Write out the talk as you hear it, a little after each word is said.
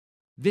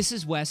This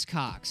is Wes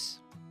Cox.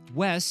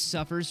 Wes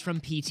suffers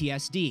from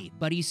PTSD,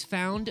 but he's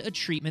found a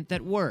treatment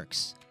that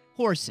works: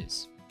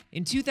 horses.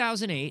 In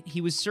 2008,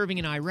 he was serving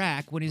in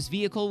Iraq when his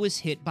vehicle was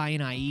hit by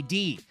an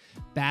IED,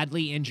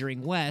 badly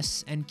injuring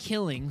Wes and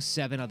killing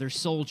 7 other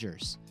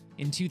soldiers.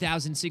 In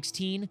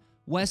 2016,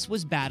 Wes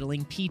was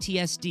battling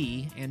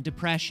PTSD and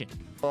depression.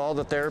 All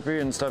the therapy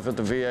and stuff at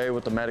the VA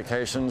with the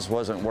medications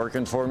wasn't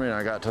working for me, and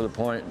I got to the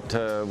point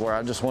where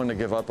I just wanted to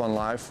give up on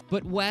life.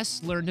 But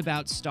Wes learned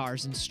about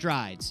Stars and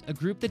Strides, a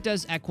group that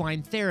does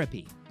equine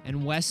therapy.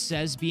 And Wes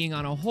says being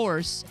on a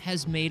horse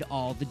has made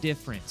all the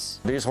difference.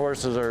 These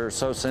horses are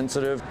so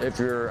sensitive. If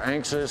you're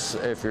anxious,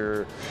 if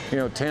you're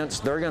tense,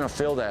 they're going to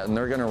feel that and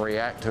they're going to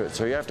react to it.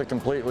 So you have to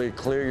completely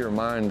clear your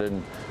mind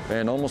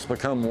and almost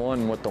become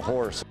one with the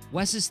horse.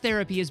 Wes's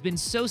therapy has been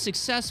so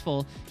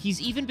successful,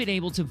 he's even been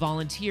able to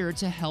volunteer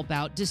to help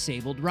out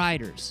disabled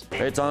riders.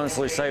 It's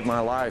honestly saved my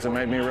life. It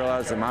made me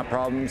realize that my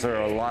problems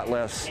are a lot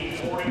less,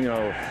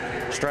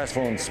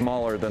 stressful and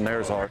smaller than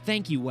theirs are.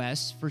 Thank you,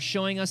 Wes, for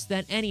showing us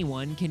that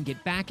anyone can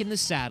get back in the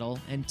saddle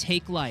and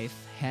take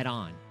life head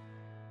on.